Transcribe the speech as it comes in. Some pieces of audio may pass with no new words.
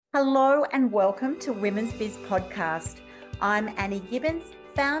Hello and welcome to Women's Biz Podcast. I'm Annie Gibbins,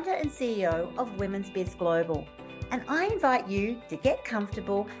 founder and CEO of Women's Biz Global, and I invite you to get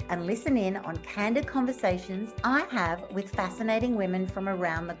comfortable and listen in on candid conversations I have with fascinating women from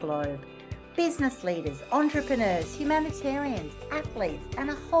around the globe. Business leaders, entrepreneurs, humanitarians, athletes, and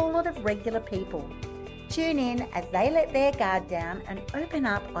a whole lot of regular people. Tune in as they let their guard down and open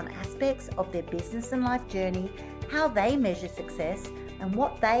up on aspects of their business and life journey, how they measure success, and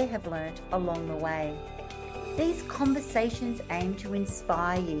what they have learned along the way. These conversations aim to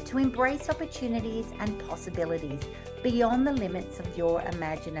inspire you to embrace opportunities and possibilities beyond the limits of your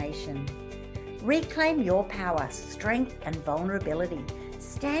imagination. Reclaim your power, strength, and vulnerability.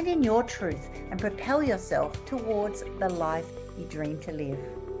 Stand in your truth and propel yourself towards the life you dream to live.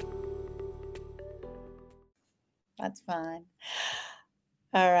 That's fine.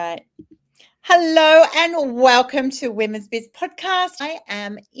 All right. Hello and welcome to Women's Biz Podcast. I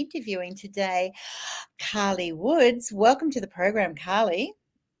am interviewing today Carly Woods. Welcome to the program, Carly.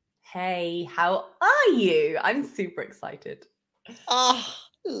 Hey, how are you? I'm super excited. Oh,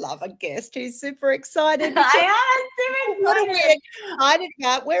 love a guest who's super excited. I am super excited. What are we excited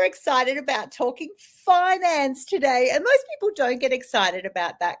about? We're excited about talking finance today. And most people don't get excited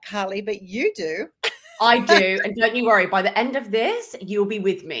about that, Carly, but you do. I do. And don't you worry, by the end of this, you'll be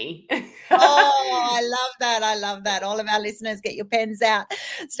with me. Oh, I love that. I love that. All of our listeners, get your pens out.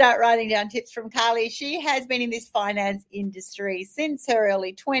 Start writing down tips from Carly. She has been in this finance industry since her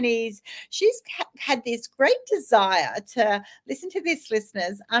early 20s. She's had this great desire to, listen to this,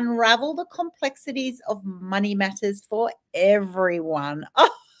 listeners, unravel the complexities of money matters for everyone.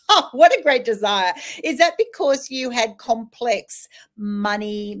 Oh, what a great desire. Is that because you had complex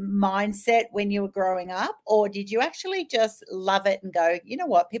money mindset when you were growing up, or did you actually just love it and go, you know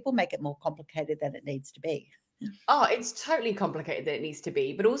what, people make it more complicated than it needs to be? Oh, it's totally complicated than it needs to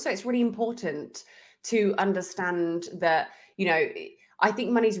be, but also it's really important to understand that, I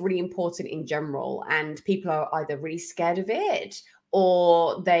think money is really important in general, and people are either really scared of it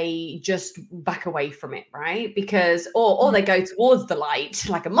or they just back away from it, right? Because, or they go towards the light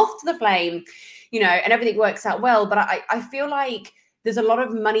like a moth to the flame, and everything works out well. But I feel like there's a lot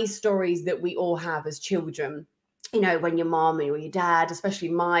of money stories that we all have as children. When your mom or your dad, especially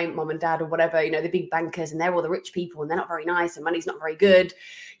my mom and dad or whatever, the big bankers, and they're all the rich people and they're not very nice and money's not very good,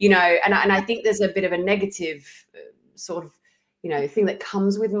 and I think there's a bit of a negative sort of, thing that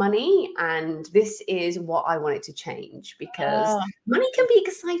comes with money. And this is what I wanted to change, because money can be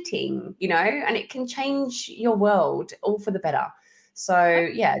exciting, and it can change your world all for the better. So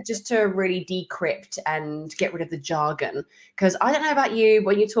yeah, just to really decrypt and get rid of the jargon, because I don't know about you,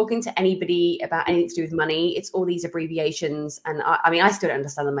 when you're talking to anybody about anything to do with money, it's all these abbreviations. And I still don't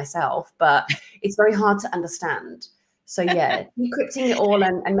understand them myself, but it's very hard to understand. So yeah, decrypting it all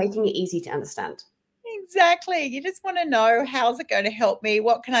and making it easy to understand. Exactly. You just want to know, how's it going to help me?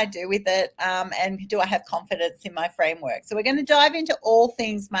 What can I do with it? And do I have confidence in my framework? So we're going to dive into all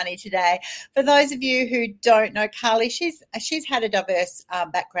things money today. For those of you who don't know Carly, she's had a diverse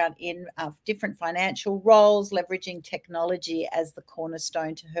background in different financial roles, leveraging technology as the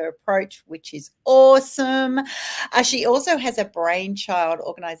cornerstone to her approach, which is awesome. She also has a brainchild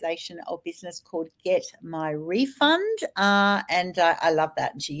organization or business called Get My Refund. And I love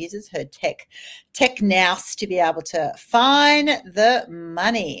that. And she uses her tech nous to be able to find the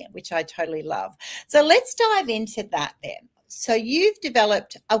money, which I totally love. So let's dive into that then. So you've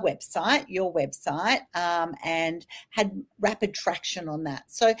developed a website, your website, and had rapid traction on that.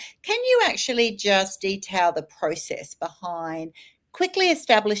 So can you actually just detail the process behind quickly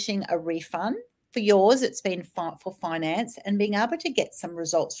establishing a refund? For yours, it's been for finance, and being able to get some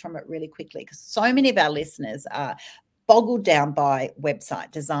results from it really quickly, because so many of our listeners are boggled down by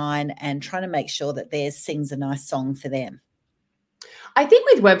website design and trying to make sure that theirs sings a nice song for them. I think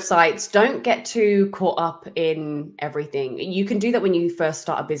with websites, don't get too caught up in everything. You can do that when you first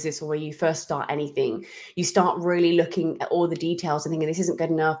start a business or when you first start anything. You start really looking at all the details and thinking, this isn't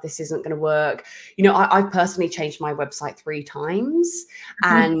good enough, this isn't going to work. I've personally changed my website 3 times.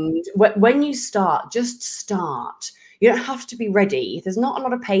 And when you start, just start. You don't have to be ready. If there's not a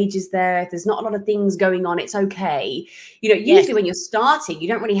lot of pages there, if there's not a lot of things going on, it's okay. Usually when you're starting, you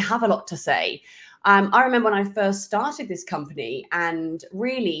don't really have a lot to say. I remember when I first started this company, and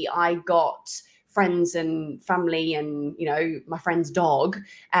really I got friends and family and, my friend's dog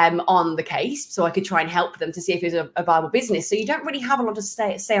on the case, so I could try and help them to see if it was a viable business. So you don't really have a lot to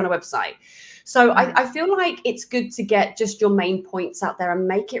say on a website. So I feel like it's good to get just your main points out there and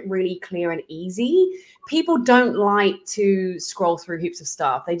make it really clear and easy. People don't like to scroll through heaps of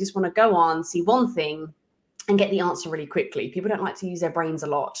stuff. They just want to go on, see one thing, and get the answer really quickly. People don't like to use their brains a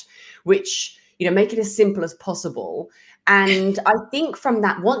lot, which, make it as simple as possible. And I think from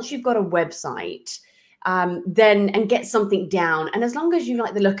that, once you've got a website, then and get something down, and as long as you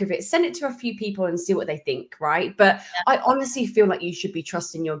like the look of it, send it to a few people and see what they think, right? But I honestly feel like you should be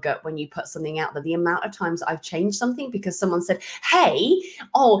trusting your gut when you put something out there. The amount of times I've changed something because someone said, hey,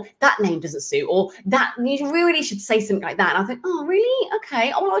 that name doesn't suit, or that you really should say something like that, and I think, oh really,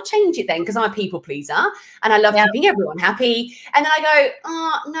 okay, well I'll change it then, because I'm a people pleaser and I love keeping everyone happy. And then I go,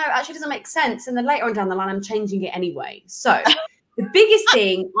 oh no, actually doesn't make sense, and then later on down the line I'm changing it anyway. So the biggest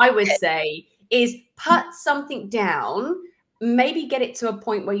thing I would say is put something down, maybe get it to a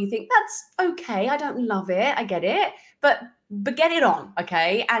point where you think, that's okay, I don't love it, I get it, but get it on,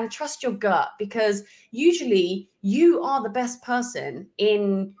 okay? And trust your gut, because usually you are the best person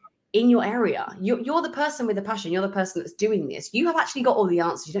in your area. You're the person with the passion. You're the person that's doing this. You have actually got all the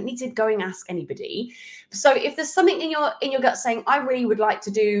answers. You don't need to go and ask anybody. So if there's something in your gut saying, I really would like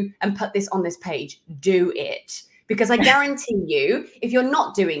to do and put this on this page, do it. Because I guarantee you, if you're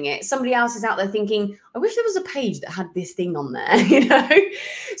not doing it, somebody else is out there thinking, I wish there was a page that had this thing on there,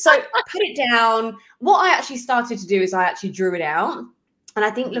 So put it down. What I actually started to do is I actually drew it out. And I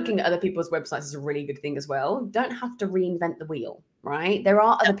think looking at other people's websites is a really good thing as well. Don't have to reinvent the wheel, right? There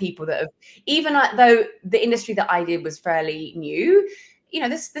are other people that have, even though the industry that I did was fairly new,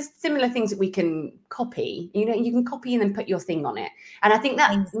 there's similar things that we can copy. You can copy and then put your thing on it. And I think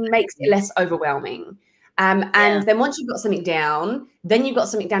that makes it less overwhelming. And then once you've got something down,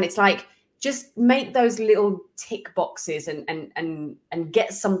 it's like, just make those little tick boxes and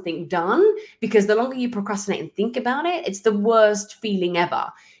get something done, because the longer you procrastinate and think about it, it's the worst feeling ever.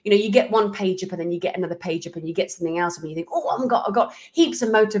 You get one page up and then you get another page up and you get something else and you think, oh, I've got heaps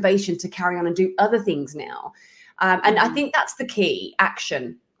of motivation to carry on and do other things now. And I think that's the key,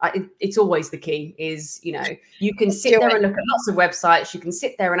 action. It's always the key is, you can sit there and look at lots of websites. You can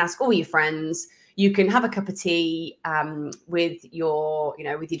sit there and ask all your friends. You can have a cup of tea with your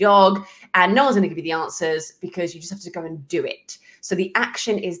dog, and no one's going to give you the answers, because you just have to go and do it. So the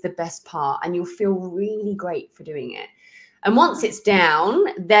action is the best part, and you'll feel really great for doing it. And once it's down,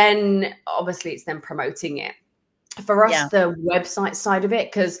 then obviously it's then promoting it. For us, the website side of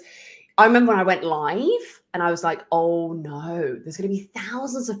it, because I remember when I went live and I was like, oh no, there's going to be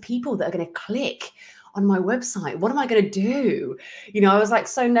thousands of people that are going to click on my website. What am I going to do? I was like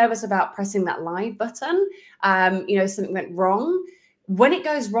so nervous about pressing that live button. Something went wrong. When it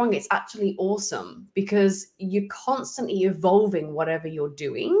goes wrong, it's actually awesome, because you're constantly evolving whatever you're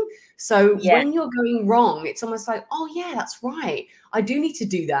doing. So when you're going wrong, it's almost like, oh yeah, that's right, I do need to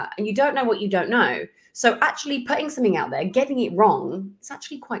do that. And you don't know what you don't know. So actually putting something out there, getting it wrong, it's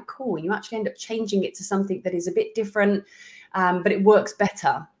actually quite cool. You actually end up changing it to something that is a bit different, but it works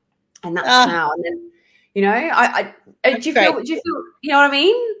better. And that's how. And then, do you feel, you know what I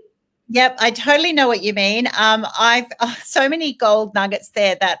mean? Yep, I totally know what you mean. I've so many gold nuggets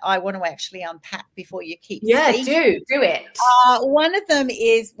there that I want to actually unpack before you keep speaking. Do it. One of them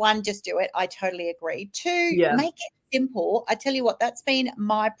is, one, just do it. I totally agree. Two, make it simple. I tell you what, that's been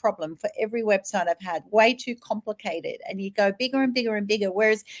my problem for every website I've had. Way too complicated, and you go bigger and bigger and bigger.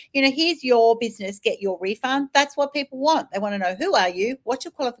 Whereas, here's your business, get your refund. That's what people want. They want to know, who are you? What's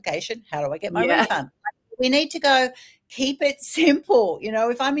your qualification? How do I get my refund? We need to go, keep it simple.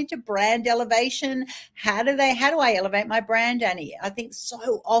 If I'm into brand elevation, how do I elevate my brand, Annie? I think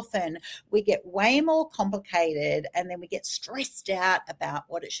so often we get way more complicated, and then we get stressed out about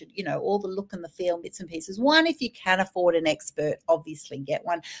what it should, all the look and the feel, bits and pieces. One, if you can afford an expert, obviously get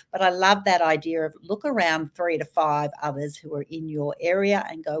one. But I love that idea of look around 3 to 5 others who are in your area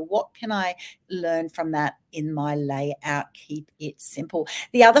and go, what can I learn from that in my layout? Keep it simple.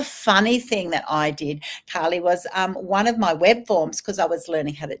 The other funny thing that I did, Carly, was one of my web forms, because I was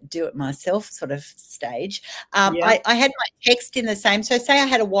learning how to do it myself sort of stage. I had my text in the same. So say I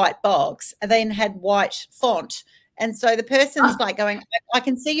had a white box and then had white font. And so the person's like going, I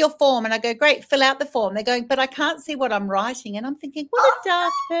can see your form. And I go, great, fill out the form. They're going, but I can't see what I'm writing. And I'm thinking, what a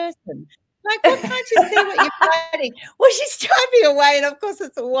daft person. Like, why can't you see what you're writing? Well, she's typing away, and of course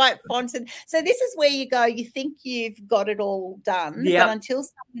it's a white font. And so this is where you go, you think you've got it all done, but until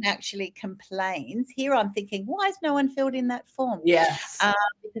someone actually complains, here I'm thinking, why has no one filled in that form? Yes.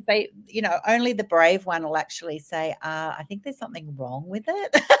 Because they, only the brave one will actually say, I think there's something wrong with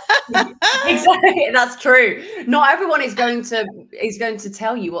it. Exactly, that's true. Not everyone is going to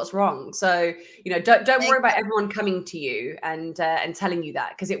tell you what's wrong. So don't worry about everyone coming to you and telling you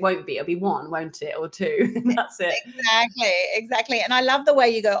that, because it won't be. It'll be one, won't it, or two? That's it. Exactly. And I love the way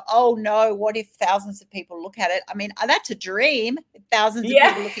you go, oh no, what if thousands of people look at it? I mean, that's a dream. Thousands of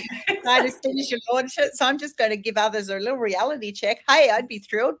people looking at it. I just finish your launch it. So I'm just going to give others a little reality check. Hey, I'd be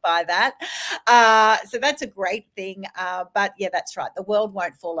thrilled by that. So that's a great thing. But yeah, that's right. The world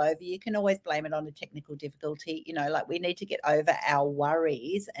won't fall over. You can always blame it on a technical difficulty. Like we need to get over our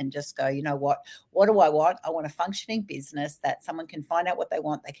worries and just go, you know what do I want? I want a functioning business that someone can find out what they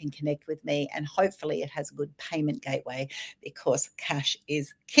want. They can connect with me, and hopefully it has a good payment gateway, because cash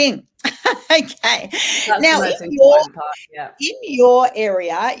is king. Okay. That's Now, the most important part. Yeah. in your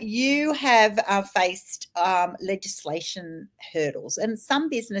area, you have faced legislation hurdles, and some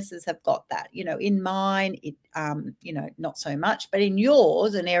businesses have got that. In mine, it not so much, but in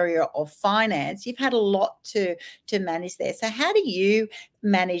yours, an area of finance, you've had a lot to manage there. So, how do you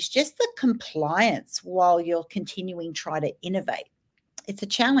manage just the compliance while you're continuing to try to innovate? It's a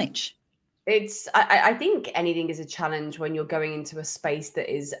challenge. I think anything is a challenge when you're going into a space that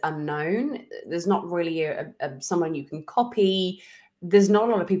is unknown. There's not really someone you can copy. There's not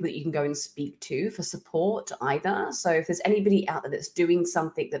a lot of people that you can go and speak to for support either. So if there's anybody out there that's doing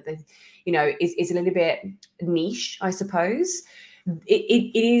something that is a little bit niche, I suppose,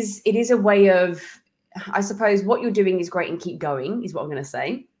 it is a way of, I suppose, what you're doing is great and keep going is what I'm going to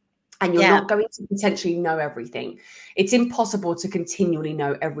say. And you're not going to potentially know everything. It's impossible to continually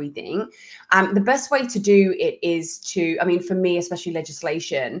know everything. The best way to do it is for me, especially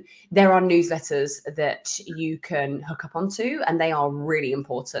legislation, there are newsletters that you can hook up onto, and they are really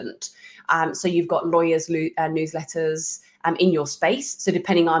important. So you've got lawyers' newsletters in your space. So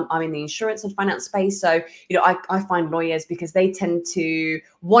depending on, I'm in the insurance and finance space. So, I find lawyers, because they tend to,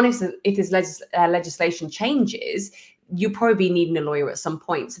 if this legislation changes, you'll probably be needing a lawyer at some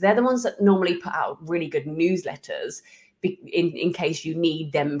point. So they're the ones that normally put out really good newsletters in case you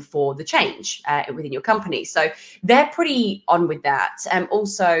need them for the change within your company. So they're pretty on with that.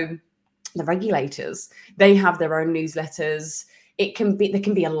 Also, the regulators, they have their own newsletters. There can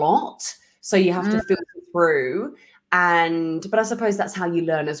be a lot. So you have to filter through. But I suppose that's how you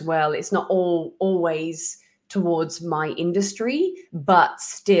learn as well. It's not always towards my industry, but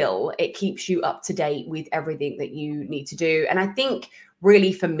still it keeps you up to date with everything that you need to do. And I think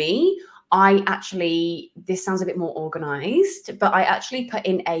really for me, this sounds a bit more organized, but I actually put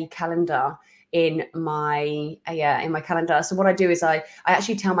in a calendar in my calendar. So what I do is I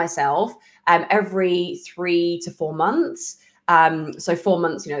actually tell myself every 3 to 4 months. So 4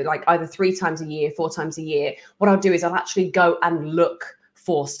 months, like either 3 times a year, 4 times a year, what I'll do is I'll actually go and look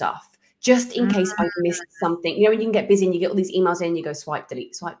for stuff, just in case I missed something. When you can get busy and you get all these emails in, you go swipe,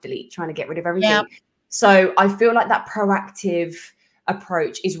 delete, trying to get rid of everything. Yeah. So I feel like that proactive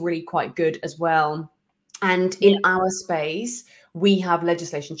approach is really quite good as well. And in our space, we have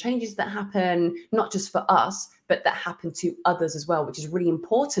legislation changes that happen, not just for us, but that happen to others as well, which is really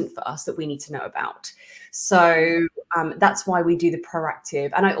important for us that we need to know about. So that's why we do the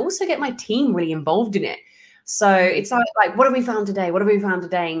proactive. And I also get my team really involved in it. So it's like, what have we found today? What have we found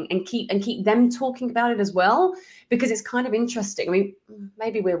today? And keep them talking about it as well, because it's kind of interesting. I mean,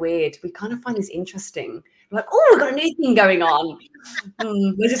 maybe we're weird. We kind of find this interesting. We're like, oh, we've got a new thing going on.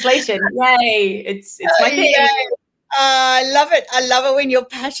 Legislation. Yay. It's my thing. I love it. I love it when you're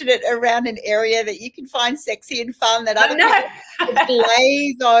passionate around an area that you can find sexy and fun, that other people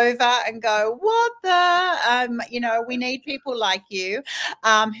glaze over and go, what the, we need people like you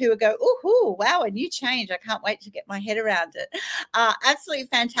who go, oh, wow, a new change. I can't wait to get my head around it. Absolutely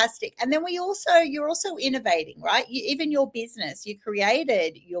fantastic. And then you're also innovating, right? Even your business, you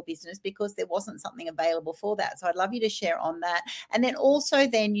created your business because there wasn't something available for that. So I'd love you to share on that. And then also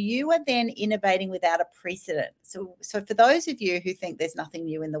you are then innovating without a precedent. So for those of you who think there's nothing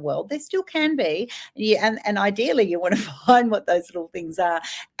new in the world, there still can be. And ideally, you want to find what those little things are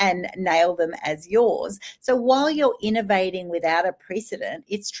and nail them as yours. So while you're innovating without a precedent,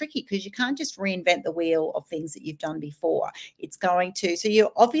 it's tricky because you can't just reinvent the wheel of things that you've done before. So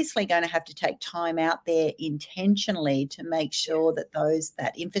you're obviously going to have to take time out there intentionally to make sure that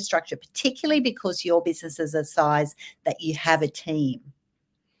that infrastructure, particularly because your business is a size that you have a team.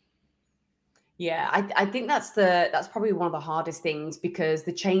 Yeah, I think that's probably one of the hardest things, because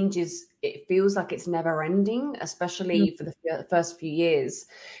the changes, it feels like it's never ending, especially for the first few years,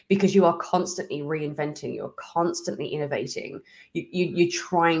 because you are constantly reinventing, you're constantly innovating. You're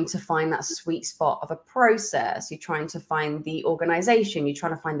trying to find that sweet spot of a process. You're trying to find the organization. You're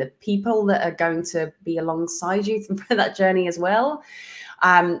trying to find the people that are going to be alongside you for that journey as well.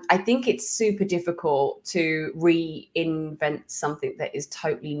 I think it's super difficult to reinvent something that is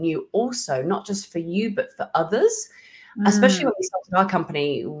totally new, also, not just for you, but for others. Especially when we started our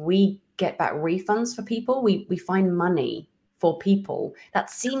company, we get back refunds for people. We find money for people. That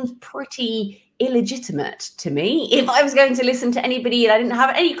seems pretty illegitimate to me if I was going to listen to anybody and I didn't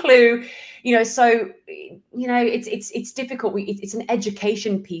have any clue, so it's difficult. It's an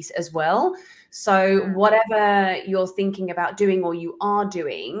education piece as well. So whatever you're thinking about doing or you are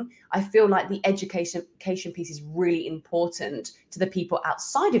doing, I feel like the education piece is really important to the people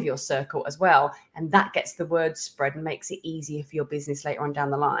outside of your circle as well, and that gets the word spread and makes it easier for your business later on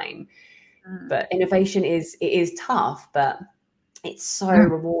down the line. But innovation is tough, but it's so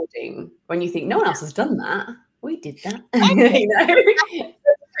rewarding when you think no one else has done that. We did that.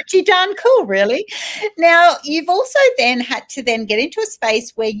 Pretty darn cool, really. Now, you've also then had to then get into a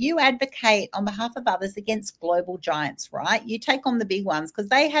space where you advocate on behalf of others against global giants, right? You take on the big ones because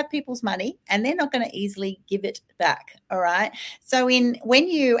they have people's money and they're not going to easily give it back, all right? So when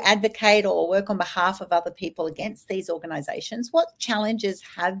you advocate or work on behalf of other people against these organizations, what challenges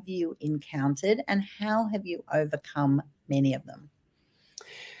have you encountered and how have you overcome many of them?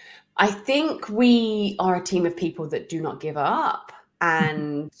 I think we are a team of people that do not give up.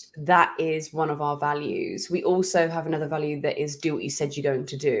 And that is one of our values. We also have another value that is do what you said you're going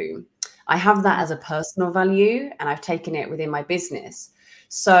to do. I have that as a personal value and I've taken it within my business.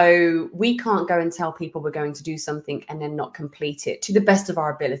 So we can't go and tell people we're going to do something and then not complete it to the best of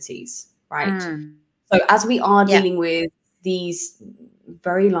our abilities, right? So as we are dealing with these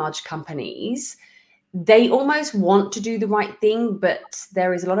very large companies, they almost want to do the right thing, but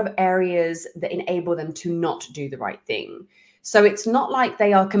there is a lot of areas that enable them to not do the right thing. So it's not like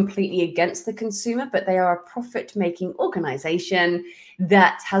they are completely against the consumer, but they are a profit-making organization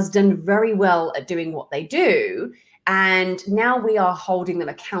that has done very well at doing what they do. And now we are holding them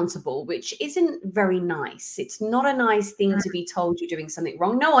accountable, which isn't very nice. It's not a nice thing to be told you're doing something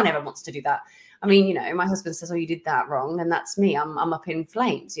wrong. No one ever wants to do that. I mean, my husband says, oh, you did that wrong. And that's me. I'm up in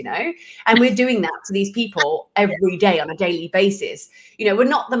flames, and we're doing that to these people every day on a daily basis. We're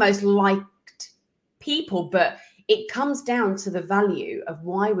not the most liked people, but it comes down to the value of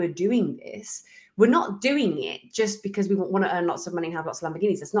why we're doing this. We're not doing it just because we want to earn lots of money and have lots of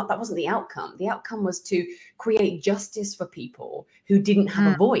Lamborghinis. That wasn't the outcome. The outcome was to create justice for people who didn't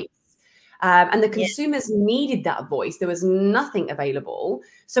have a voice. And the consumers needed that voice. There was nothing available.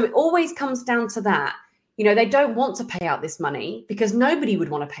 So it always comes down to that. They don't want to pay out this money because nobody would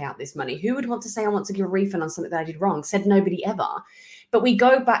want to pay out this money. Who would want to say, I want to give a refund on something that I did wrong? Said nobody ever. But we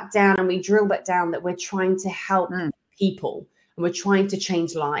go back down and we drill back down that we're trying to help people and we're trying to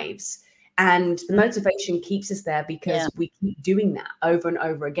change lives. And the motivation keeps us there because we keep doing that over and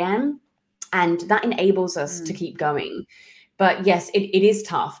over again. And that enables us to keep going. But yes, it is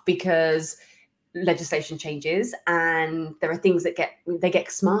tough because legislation changes and there are things that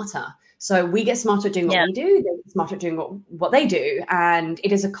get smarter. So we get smarter at doing what we do, they get smarter at doing what they do. And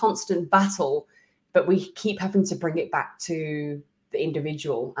it is a constant battle, but we keep having to bring it back to the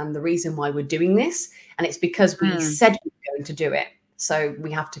individual and the reason why we're doing this. And it's because we said we were going to do it. So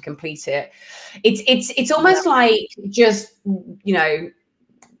we have to complete it. It's almost like just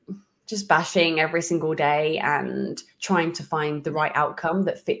bashing every single day and trying to find the right outcome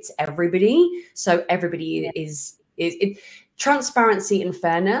that fits everybody. So everybody is transparency and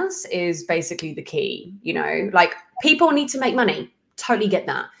fairness is basically the key, like people need to make money. Totally get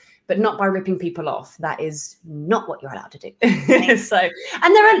that. But not by ripping people off. That is not what you're allowed to do.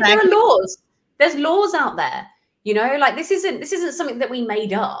 And there are laws. There's laws out there, like this isn't something that we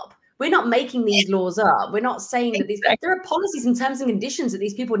made up. We're not making these laws up. We're not saying that there are policies and terms and conditions that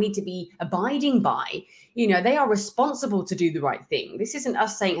these people need to be abiding by. They are responsible to do the right thing. This isn't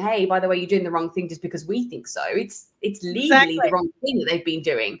us saying, hey, by the way, you're doing the wrong thing just because we think so. It's legally the wrong thing that they've been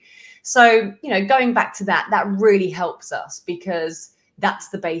doing. So, going back to that really helps us because that's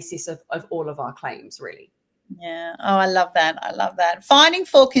the basis of all of our claims, really. Yeah. Oh, I love that. I love that. Fighting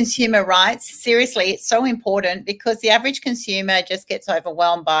for consumer rights. Seriously, it's so important because the average consumer just gets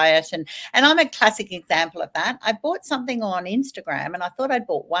overwhelmed by it. And I'm a classic example of that. I bought something on Instagram and I thought I'd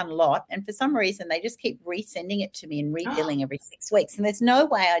bought one lot. And for some reason, they just keep resending it to me and rebilling every 6 weeks. And there's no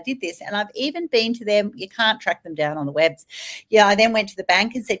way I did this. And I've even been to them. You can't track them down on the webs. Yeah. I then went to the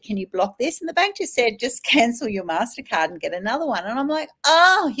bank and said, can you block this? And the bank just said, just cancel your MasterCard and get another one. And I'm like,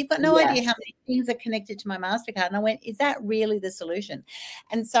 oh, you've got no idea how many things are connected to my MasterCard. And I went, is that really the solution?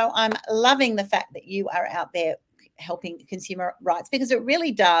 And so I'm loving the fact that you are out there helping consumer rights because it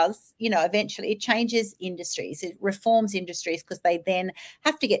really does, eventually it changes industries. It reforms industries because they then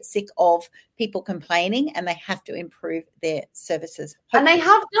have to get sick of people complaining and they have to improve their services. And they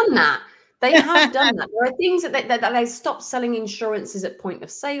have done that. They have done that. There are things that they stopped selling insurances at point of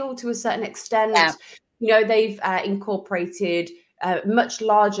sale to a certain extent. Yeah. They've incorporated much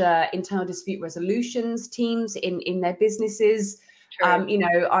larger internal dispute resolutions teams in their businesses.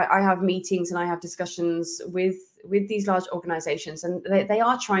 I have meetings and I have discussions with these large organizations, and they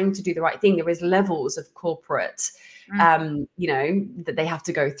are trying to do the right thing. There is levels of corporate that they have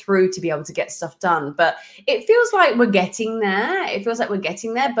to go through to be able to get stuff done, but it feels like we're getting there.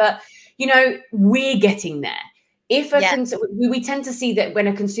 But we're getting there. If we tend to see that when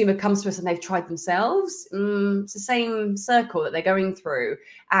a consumer comes to us and they've tried themselves, it's the same circle that they're going through,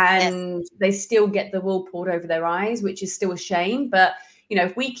 and they still get the wool pulled over their eyes, which is still a shame. But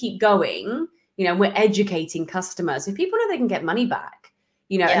if we keep going, we're educating customers. If people know they can get money back,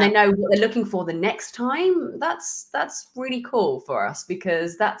 and they know what they're looking for the next time, that's really cool for us,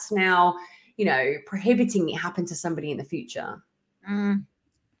 because that's now prohibiting it happen to somebody in the future.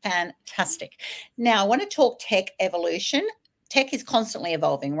 Fantastic. Now, I want to talk tech evolution. Tech is constantly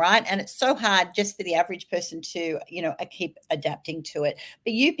evolving, right? And it's so hard just for the average person to, keep adapting to it.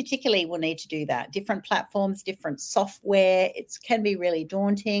 But you particularly will need to do that. Different platforms, different software. It can be really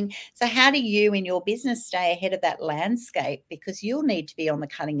daunting. So how do you in your business stay ahead of that landscape? Because you'll need to be on the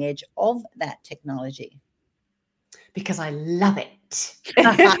cutting edge of that technology. Because I love it.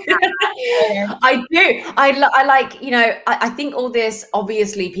 I do. I like, I think all this,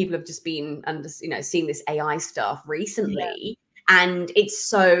 obviously people have just been seeing this AI stuff recently, and it's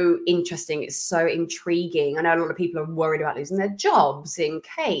so interesting. It's so intriguing. I know a lot of people are worried about losing their jobs in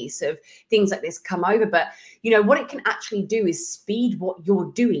case of things like this come over, but what it can actually do is speed what you're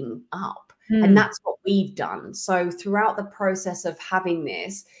doing up. And that's what we've done. So throughout the process of having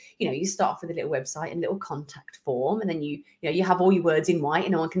this, you start off with a little website and a little contact form, and then you have all your words in white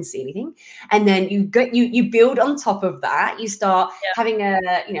and no one can see anything. And then you build on top of that. You start having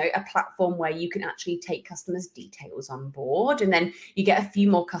a platform where you can actually take customers' details on board, and then you get a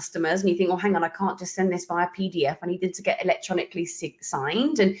few more customers, and you think, oh, hang on, I can't just send this via PDF. I needed to get electronically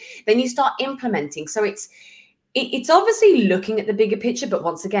signed, and then you start implementing. So it's obviously looking at the bigger picture, but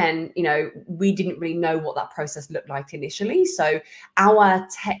once again, we didn't really know what that process looked like initially. So our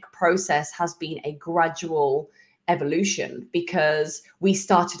tech process has been a gradual evolution, because we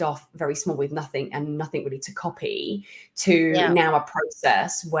started off very small with nothing really to copy, to now a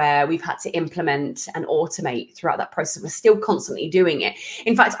process where we've had to implement and automate throughout that process. We're still constantly doing it.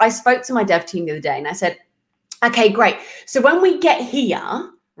 In fact, I spoke to my dev team the other day and I said, okay, great. So when we get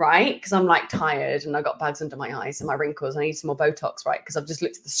here, right? Because I'm like tired and I got bags under my eyes and my wrinkles. I need some more Botox, right? Because I've just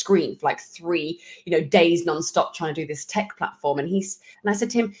looked at the screen for like 3, days nonstop trying to do this tech platform. And I said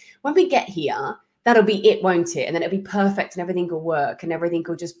to him, when we get here, that'll be it, won't it? And then it'll be perfect and everything will work and everything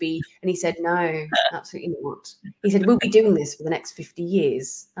will just be. And he said, no, absolutely not. He said, we'll be doing this for the next 50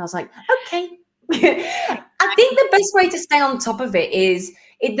 years. And I was like, okay. I think the best way to stay on top of it is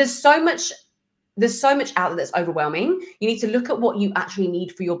there's so much out there that's overwhelming. You need to look at what you actually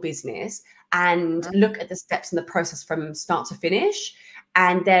need for your business and look at the steps in the process from start to finish,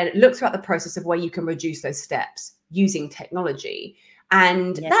 and then look throughout the process of where you can reduce those steps using technology.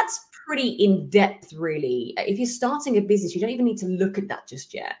 And that's pretty in depth, really. If you're starting a business, you don't even need to look at that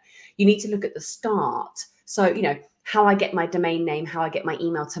just yet. You need to look at the start. So, how I get my domain name, how I get my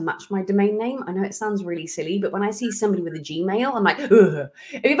email to match my domain name. I know it sounds really silly, but when I see somebody with a Gmail, I'm like, ugh.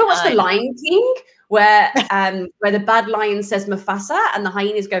 Have you ever watched The Lion King, where the bad lion says Mufasa and the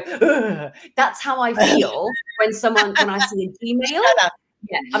hyenas go, ugh? That's how I feel when I see a Gmail.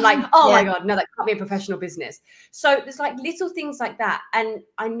 Yeah, I'm like, oh my God, no, that can't be a professional business. So there's like little things like that. And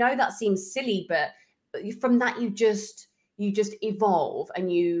I know that seems silly, but from that, you just evolve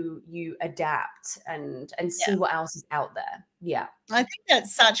and you adapt and see what else is out there. Yeah. I think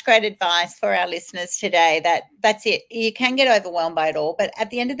that's such great advice for our listeners today. That's it. You can get overwhelmed by it all, but at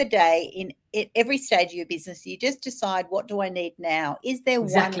the end of the day, in every stage of your business, you just decide, what do I need now? Is there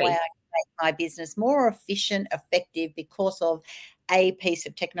one way I can make my business more efficient, effective because of a piece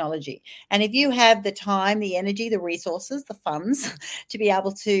of technology? And if you have the time, the energy, the resources, the funds to be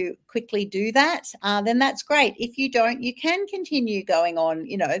able to quickly do that, then that's great. If you don't, you can continue going on,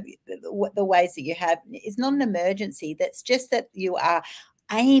 the ways that you have. It's not an emergency. That's just that you are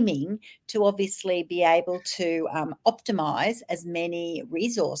aiming to obviously be able to optimize as many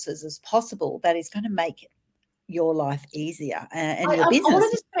resources as possible. That is going to make your life easier and your business. I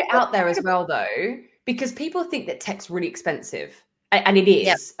want to just put it out there as well, though, because people think that tech's really expensive. And it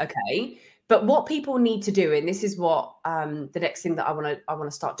is, okay. But what people need to do, and this is what the next thing that I want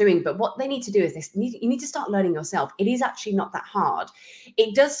to start doing, but what they need to do is you need to start learning yourself. It is actually not that hard.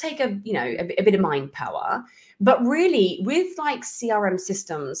 It does take a bit of mind power, but really with like CRM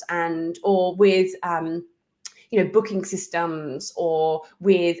systems or with booking systems, or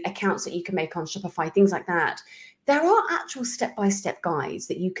with accounts that you can make on Shopify, things like that. there are actual step-by-step guides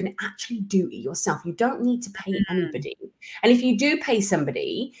that you can actually do it yourself. You don't need to pay anybody. And if you do pay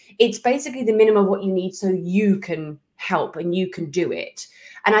somebody, it's basically the minimum of what you need so you can help and you can do it.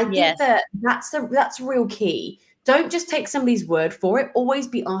 And I think that that's real key. Don't just take somebody's word for it. Always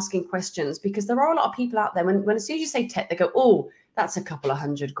be asking questions, because there are a lot of people out there when as soon as you say tech, they go, oh, that's a couple of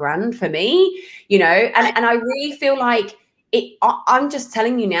 $100,000 for me, and I really feel like I'm just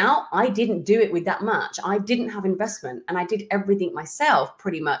telling you now, I didn't do it with that much. I didn't have investment, and I did everything myself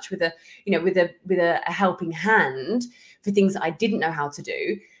pretty much with a helping hand for things that I didn't know how to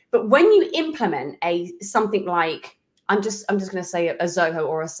do. But when you implement something like, I'm just going to say a Zoho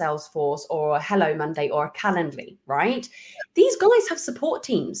or a Salesforce or a Hello Monday or a Calendly, right? These guys have support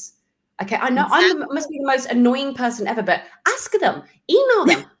teams. Okay, I know must be the most annoying person ever, but ask them, email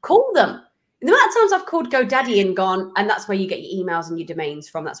them, call them. The amount of times I've called GoDaddy and gone, and that's where you get your emails and your domains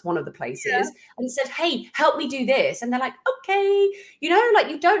from. That's one of the places. And said, hey, help me do this. And they're like, okay, like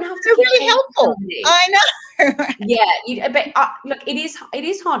you don't have to. They're really helpful. I know. Yeah, but look, it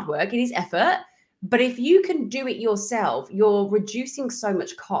is hard work. It is effort. But if you can do it yourself, you're reducing so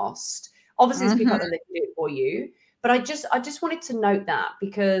much cost. Obviously, there's people out there that can do it for you. But I just wanted to note that,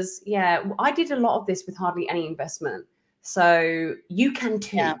 because, I did a lot of this with hardly any investment. So you can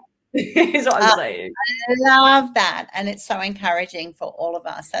too. Yeah. Is what I'm saying. I love that. And it's so encouraging for all of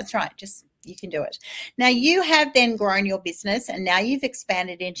us. That's right. Just you can do it. Now, you have then grown your business, and now you've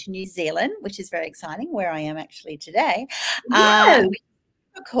expanded into New Zealand, which is very exciting, where I am actually today. Yes.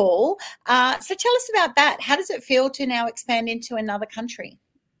 Cool. So tell us about that. How does it feel to now expand into another country?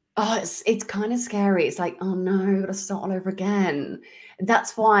 Oh, it's kind of scary. It's like, oh no, I've got to start all over again.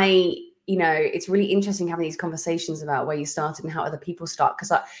 That's why, it's really interesting having these conversations about where you started and how other people start,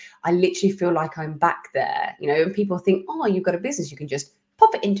 because I literally feel like I'm back there, and people think, oh, you've got a business, you can just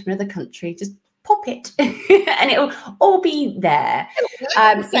pop it into another country, just pop it and it'll all be there.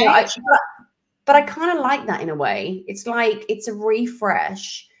 But I kind of like that in a way. It's like it's a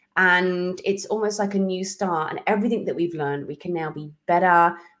refresh, and it's almost like a new start, and everything that we've learned, we can now be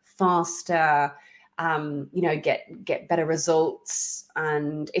better, faster, get better results.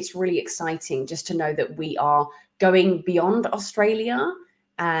 And it's really exciting just to know that we are going beyond Australia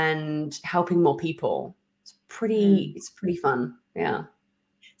and helping more people. It's pretty fun. Yeah.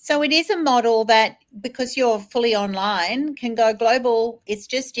 So it is a model that, because you're fully online, can go global. It's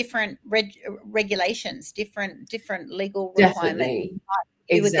just different regulations, different legal requirements.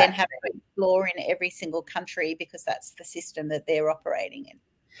 You would then have to explore in every single country, because that's the system that they're operating in.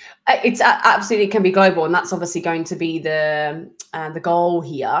 It's absolutely can be global, and that's obviously going to be the goal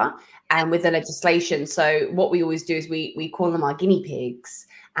here, and with the legislation. So what we always do is we call them our guinea pigs,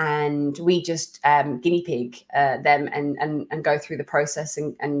 and we just guinea pig them and go through the process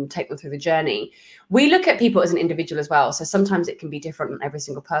and take them through the journey. We look at people as an individual as well, so sometimes it can be different on every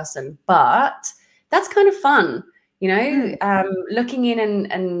single person, but that's kind of fun, looking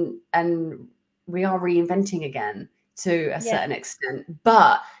in and we are reinventing again to a certain extent,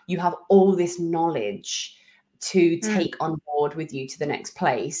 but you have all this knowledge to take on board with you to the next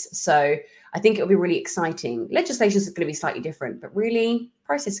place. So I think it'll be really exciting. Legislation is going to be slightly different, but really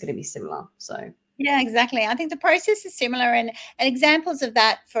process is going to be similar. So yeah, exactly. I think the process is similar, and examples of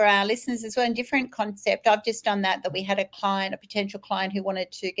that for our listeners as well, in different concept. I've just done that we had a potential client who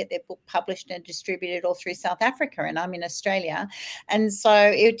wanted to get their book published and distributed all through South Africa, and I'm in Australia. And so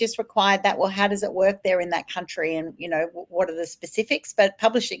it just required that, well, how does it work there in that country? And, what are the specifics? But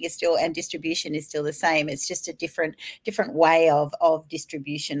publishing is still, and distribution is still the same. It's just a different way of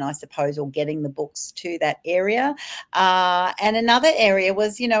distribution, I suppose, or getting the books to that area. And another area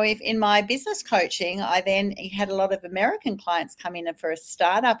was, if in my business coach, I then had a lot of American clients come in for a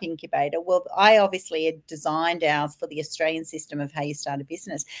startup incubator. Well, I obviously had designed ours for the Australian system of how you start a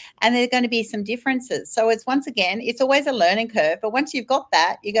business, and there are going to be some differences. So it's always a learning curve. But once you've got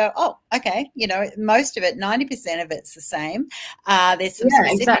that, you go, oh, okay, most of it, 90% of it's the same. There's some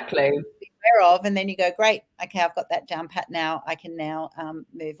exactly. Of, and then you go, great, okay, I've got that down pat now. I can now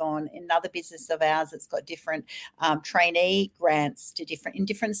move on. Another business of ours, it's got different trainee grants in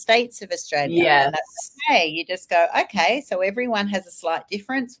different states of Australia. Yes. And that's okay. You just go, okay, so everyone has a slight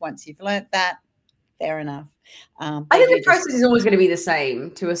difference. Once you've learnt that, fair enough. I think the process is always going to be the same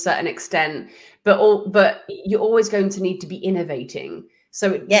to a certain extent, but you're always going to need to be innovating.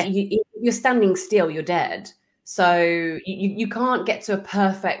 So you're standing still, you're dead. So you can't get to a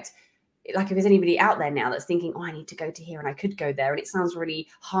perfect, like if there's anybody out there now that's thinking, oh, I need to go to here and I could go there, and it sounds really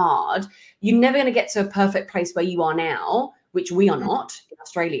hard, you're never going to get to a perfect place where you are now which we are Mm. not in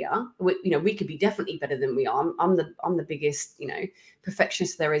Australia. We could be definitely better than we are. I'm the biggest,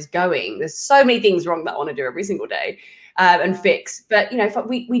 perfectionist there is going. There's so many things wrong that I want to do every single day and fix. But, if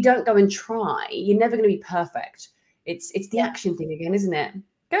we don't go and try, you're never going to be perfect. It's the action thing again, isn't it?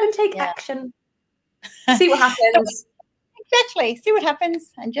 Go and take action. See what happens. Exactly. See what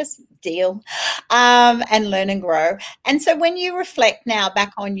happens and just deal and learn and grow. And so when you reflect now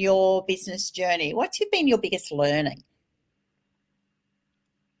back on your business journey, what's been your biggest learning?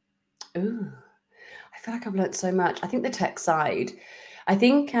 Ooh, I feel like I've learned so much. I think the tech side. I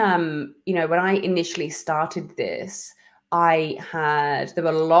think, when I initially started this, there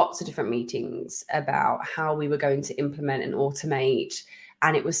were lots of different meetings about how we were going to implement and automate.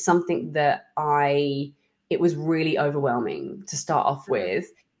 And it was something that it was really overwhelming to start off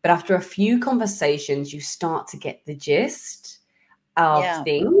with. But after a few conversations, you start to get the gist of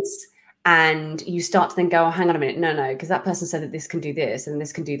things. And you start to then go, oh, hang on a minute. No, because that person said that this can do this and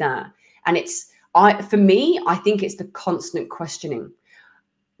this can do that. And for me, I think it's the constant questioning.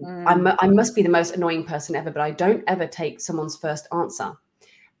 I must be the most annoying person ever, but I don't ever take someone's first answer.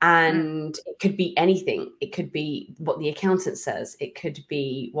 And it could be anything. It could be what the accountant says. It could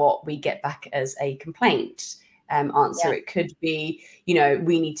be what we get back as a complaint answer. It could be,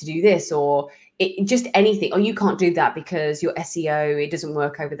 we need to do this, or just anything. Or you can't do that because your SEO, it doesn't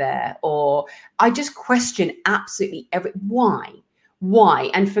work over there. Or I just question absolutely why.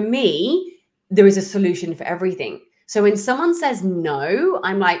 And for me, there is a solution for everything. So when someone says no,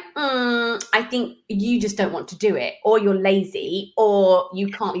 I'm like, I think you just don't want to do it, or you're lazy, or you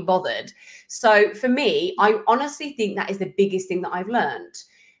can't be bothered. So for me, I honestly think that is the biggest thing that I've learned,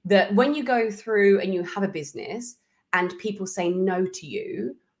 that when you go through and you have a business and people say no to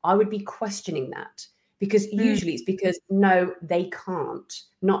you, I would be questioning that, because usually it's because no, they can't,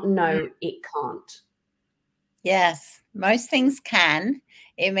 not no, it can't. Yes, most things can.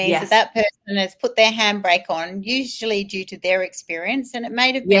 It means that person has put their handbrake on, usually due to their experience, and it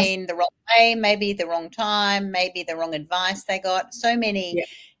may have been the wrong way, maybe the wrong time, maybe the wrong advice they got. So many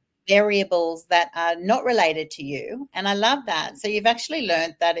variables that are not related to you. And I love that. So you've actually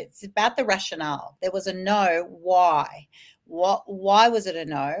learned that it's about the rationale. There was a no, why? Why was it a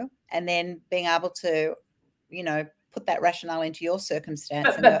no? And then being able to, put that rationale into your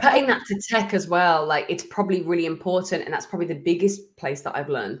circumstance. But putting that to tech as well, like, it's probably really important. And that's probably the biggest place that I've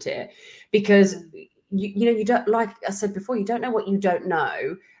learned it, because you don't, like I said before, you don't know what you don't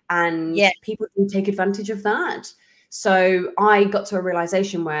know. And people can take advantage of that. So I got to a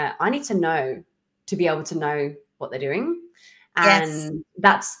realization where I need to know to be able to know what they're doing. And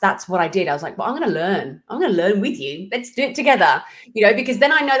that's what I did. I was like, well, I'm going to learn with you. Let's do it together, because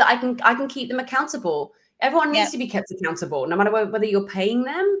then I know that I can keep them accountable. Everyone needs to be kept accountable, no matter whether you're paying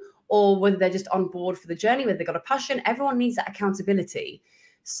them or whether they're just on board for the journey, whether they've got a passion. Everyone needs that accountability.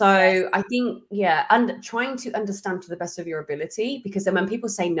 So I think, and trying to understand to the best of your ability, because then when people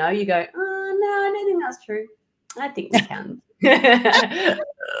say no, you go, oh, no, I don't think that's true. I think we can. I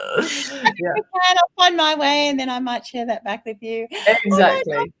can. I'll find my way, and then I might share that back with you.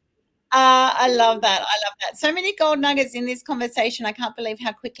 Exactly. I love that. So many gold nuggets in this conversation. I can't believe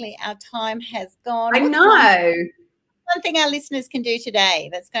how quickly our time has gone. I know. One thing our listeners can do today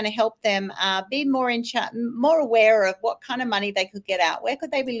that's going to help them be more aware of what kind of money they could get out. Where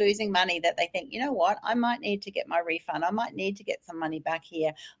could they be losing money that they think, you know what, I might need to get my refund. I might need to get some money back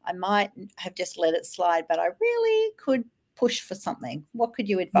here. I might have just let it slide, but I really could push for something. What could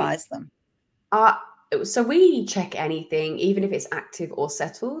you advise them? So we check anything, even if it's active or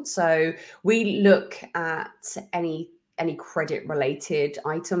settled. So we look at any credit related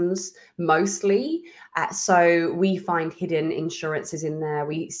items mostly. So we find hidden insurances in there.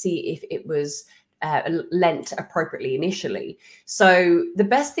 We see if it was lent appropriately initially. So the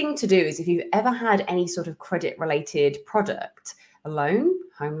best thing to do is, if you've ever had any sort of credit related product, a loan,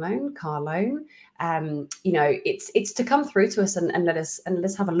 home loan, car loan, it's to come through to us and let us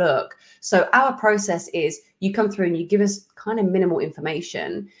have a look. So our process is, you come through and you give us kind of minimal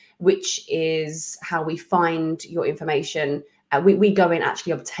information, which is how we find your information. We go in,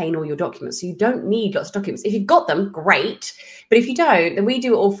 actually obtain all your documents. So you don't need lots of documents. If you've got them, great. But if you don't, then we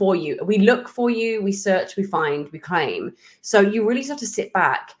do it all for you. We look for you, we search, we find, we claim. So you really just have to sit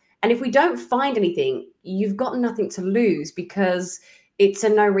back. And if we don't find anything, you've got nothing to lose, because it's a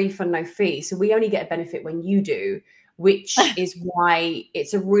no refund, no fee. So we only get a benefit when you do, which is why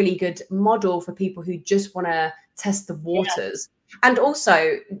it's a really good model for people who just want to test the waters. And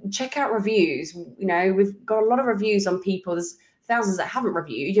also check out reviews. We've got a lot of reviews on people. There's thousands that haven't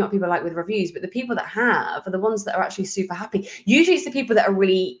reviewed. You know what people are like with reviews, but the people that have are the ones that are actually super happy. Usually it's the people that are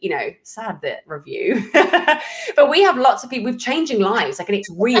really, sad that review. But we have lots of people with changing lives, like, and it's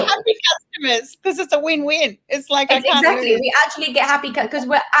real. Happy customers, because it's a win-win. It's like, I can't exactly lose. We actually get happy because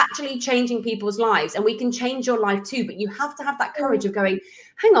we're actually changing people's lives, and we can change your life too. But you have to have that courage of going,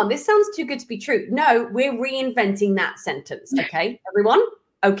 hang on, this sounds too good to be true. No, we're reinventing that sentence. Okay, everyone.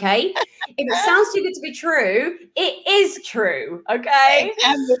 Okay, if it sounds too good to be true, it is true. Okay,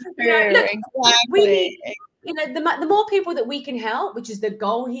 we need, the more people that we can help, which is the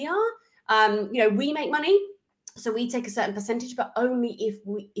goal here. We make money, so we take a certain percentage, but only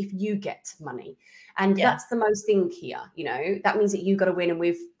if you get money, and that's the most thing here. That means that you got to win, and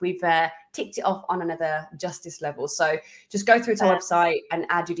we've ticked it off on another justice level. So just go through to our website and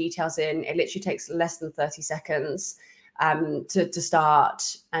add your details in. It literally takes less than 30 seconds. To start,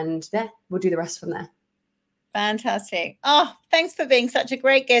 and we'll do the rest from there. Fantastic. Oh, thanks for being such a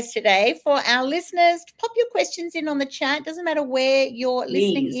great guest today. For our listeners, pop your questions in on the chat. Doesn't matter where you're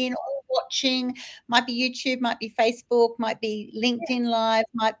listening in or watching. Might be YouTube, might be Facebook, might be LinkedIn Live,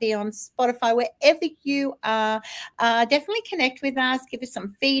 might be on Spotify, wherever you are. Definitely connect with us. Give us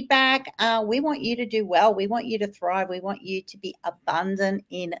some feedback. We want you to do well. We want you to thrive. We want you to be abundant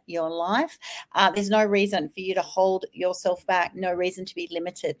in your life. There's no reason for you to hold yourself back. No reason to be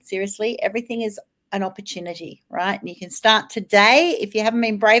limited. Seriously, everything is an opportunity, right? And you can start today. If you haven't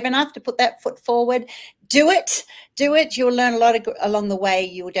been brave enough to put that foot forward, do it. You'll learn a lot along the way.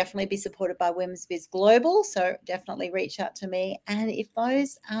 You will definitely be supported by Women's Biz Global. So definitely reach out to me. And if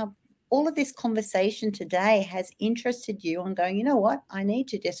all of this conversation today has interested you on going, you know what, I need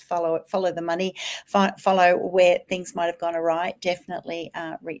to just follow the money, follow where things might have gone awry, definitely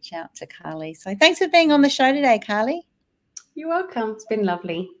reach out to Carly. So thanks for being on the show today, Carly. You're welcome. It's been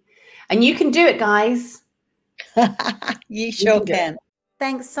lovely. And you can do it, guys. You sure can.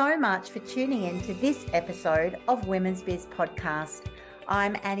 Thanks so much for tuning in to this episode of Women's Biz Podcast.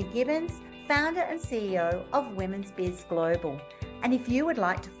 I'm Annie Gibbins, founder and CEO of Women's Biz Global. And if you would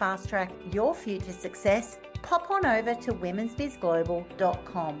like to fast track your future success, pop on over to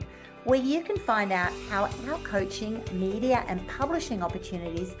womensbizglobal.com, where you can find out how our coaching, media and publishing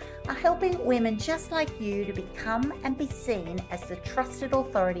opportunities are helping women just like you to become and be seen as the trusted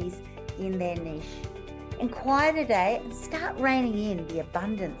authorities in their niche. Inquire today and start reining in the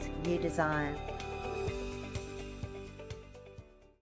abundance you desire.